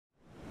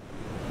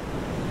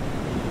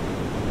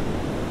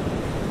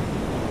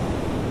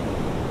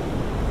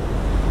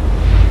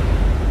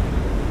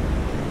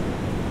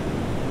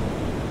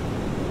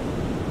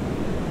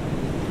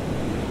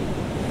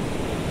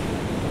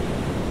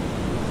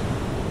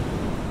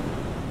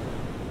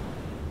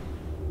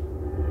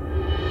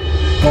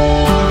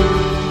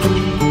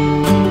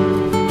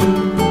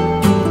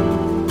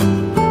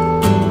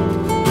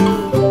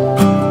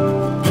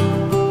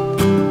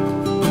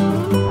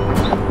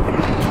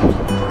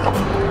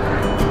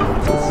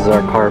is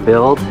our car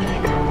build.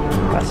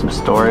 Got some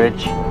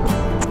storage.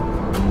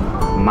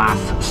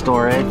 Mass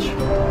storage.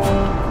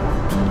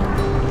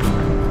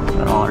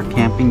 Got all our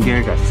camping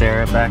gear. Got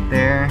Sarah back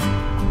there.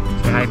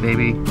 Say hi,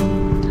 baby.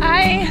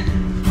 Hi.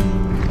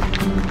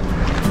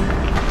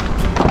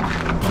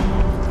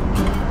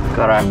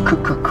 Got our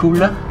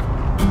Coca-Cola.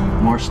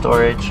 More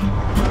storage.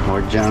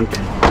 More junk.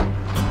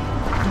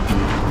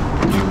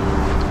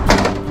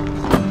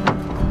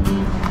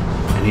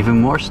 And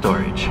even more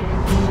storage.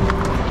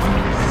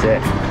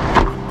 Sick.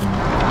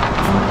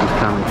 He's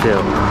coming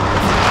too.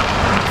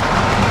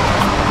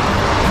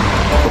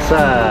 What's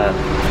up?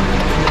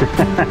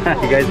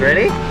 You guys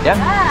ready? Yeah.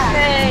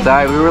 Hey.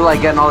 Sorry, we were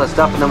like getting all this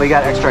stuff, and then we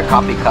got extra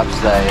coffee cups,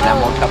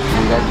 enamel cups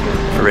for you guys.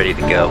 We're ready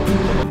to go.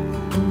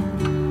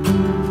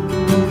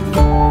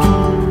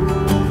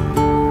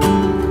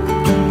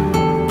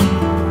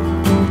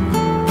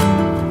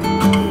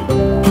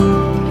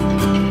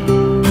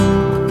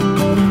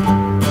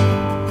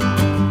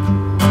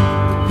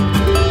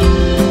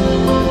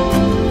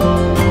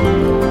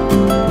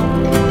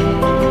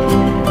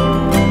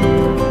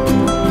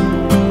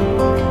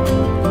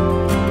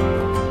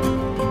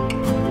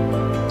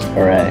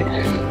 Alright,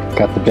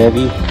 got the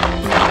bevy,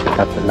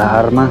 got the la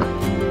arma,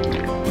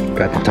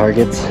 got the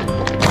targets,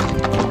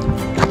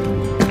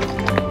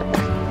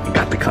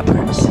 got the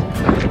covers.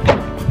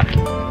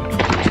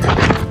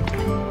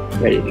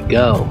 Ready to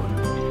go.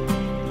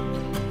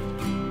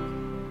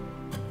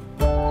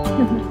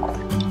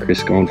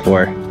 Chris going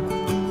for it.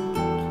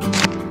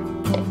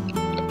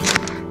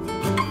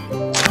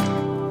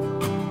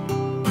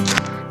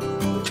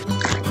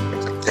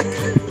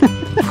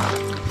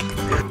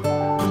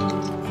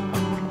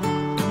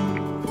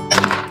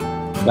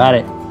 Got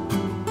it.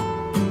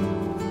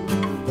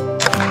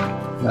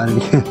 Got it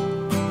again.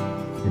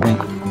 I think.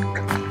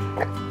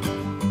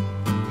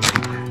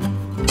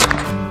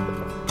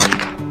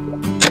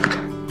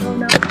 Oh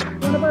no.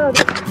 What about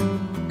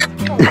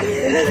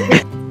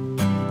it?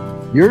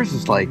 Yours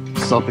is like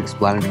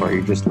self-explanatory.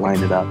 You just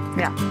line it up.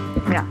 Yeah.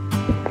 Yeah.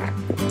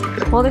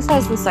 Well, this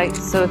has the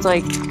sights, so it's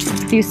like,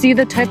 do you see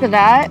the tip of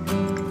that?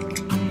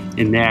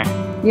 In there.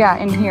 Yeah,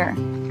 in here.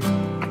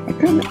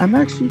 I'm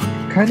actually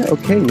kind of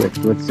okay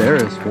with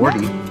Sarah's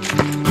 40. I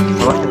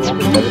like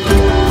it better.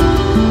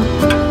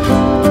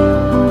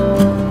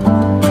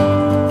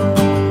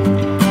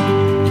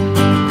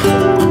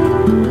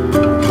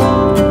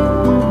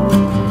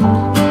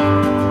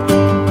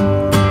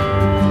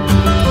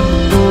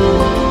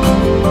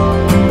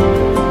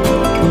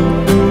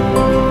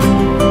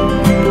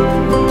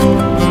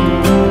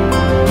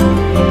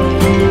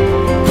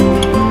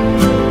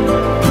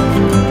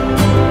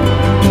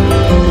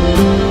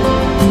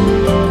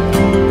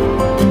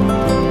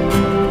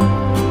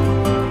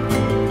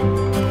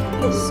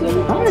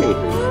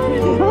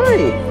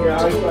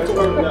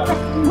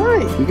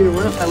 You gonna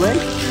run up my leg?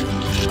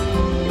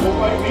 Don't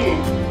bite me.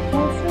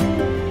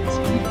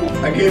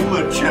 I gave him a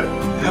chip.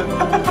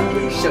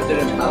 You shoved it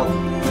in his mouth.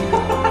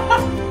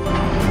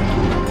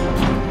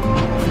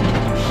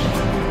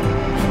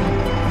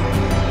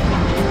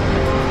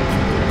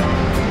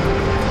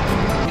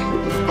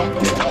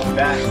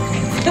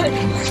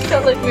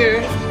 Felt like we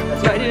were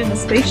riding in a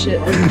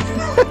spaceship.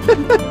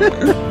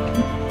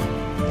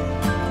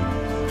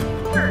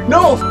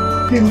 No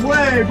f***ing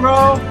way,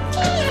 bro.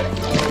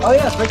 Oh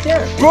yeah, it's right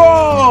there.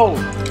 Bro!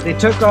 They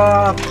took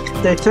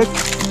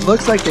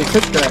looks like they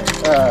took the,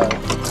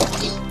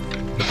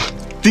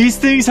 These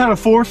things had a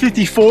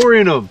 454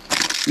 in them.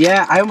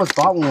 yeah, I almost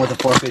bought one with a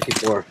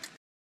 454.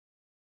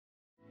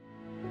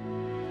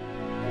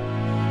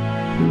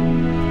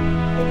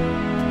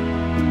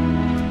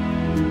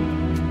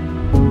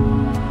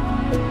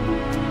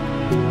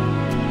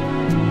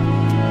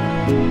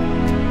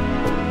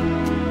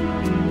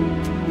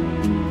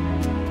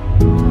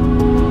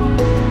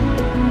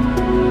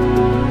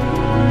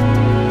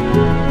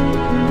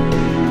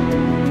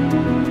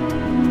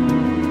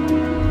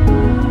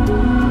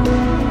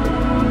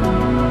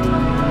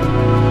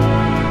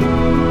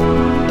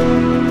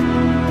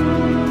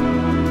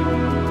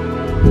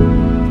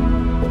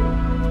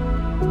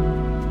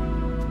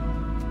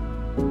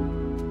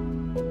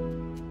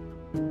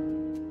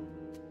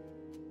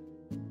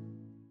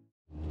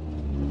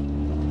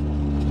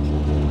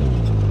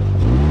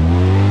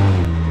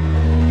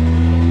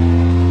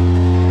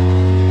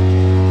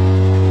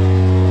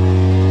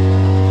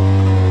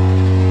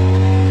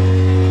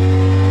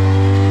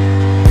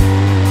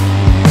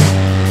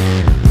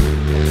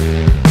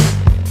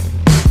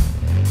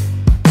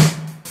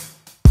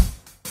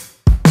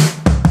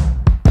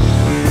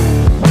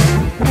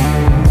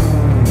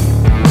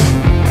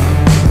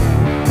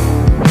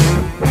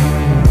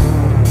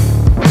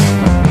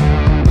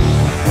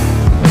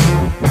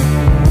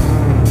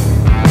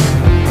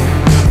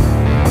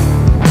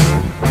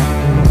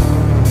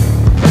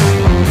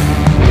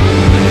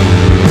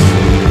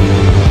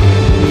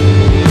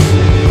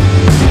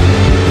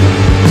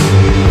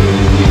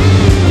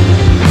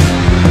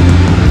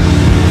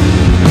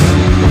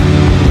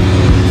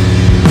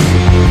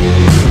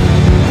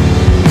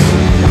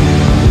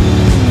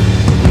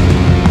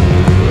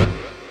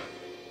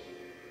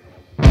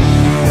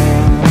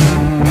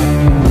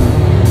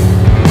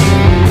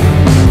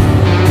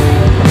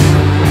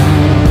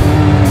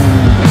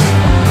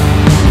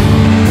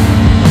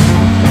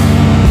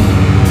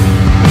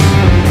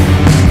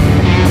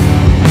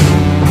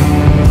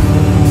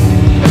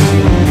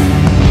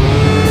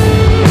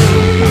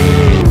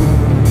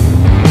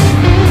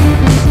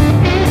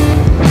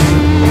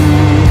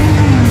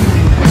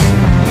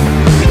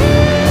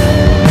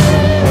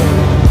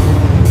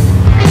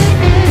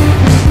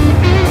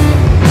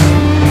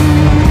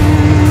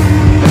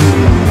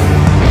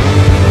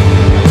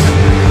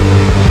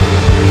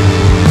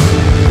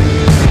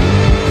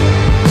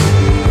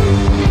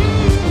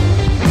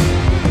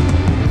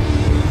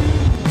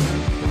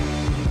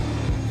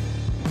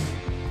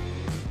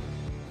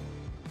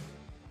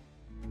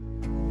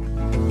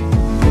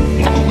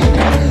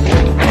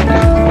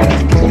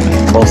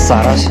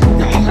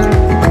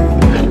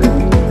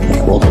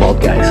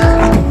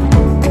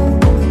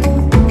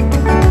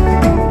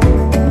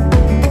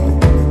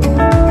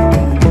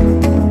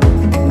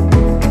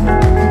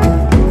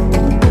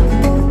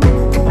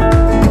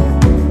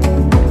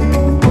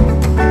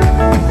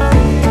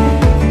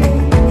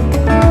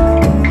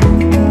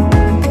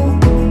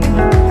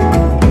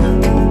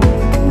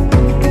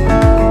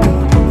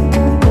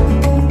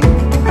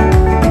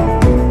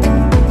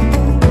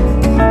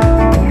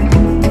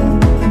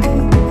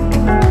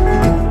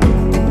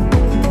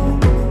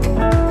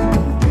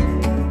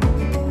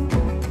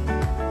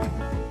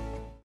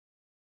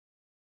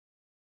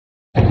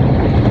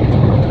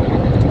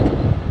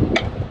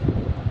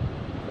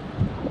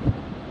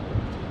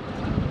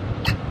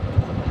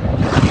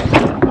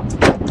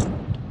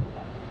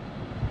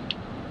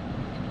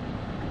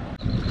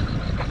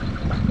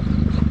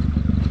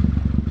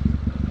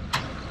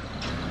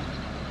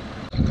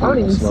 I don't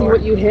even see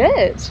what you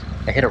hit.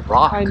 I hit a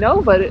rock. I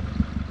know, but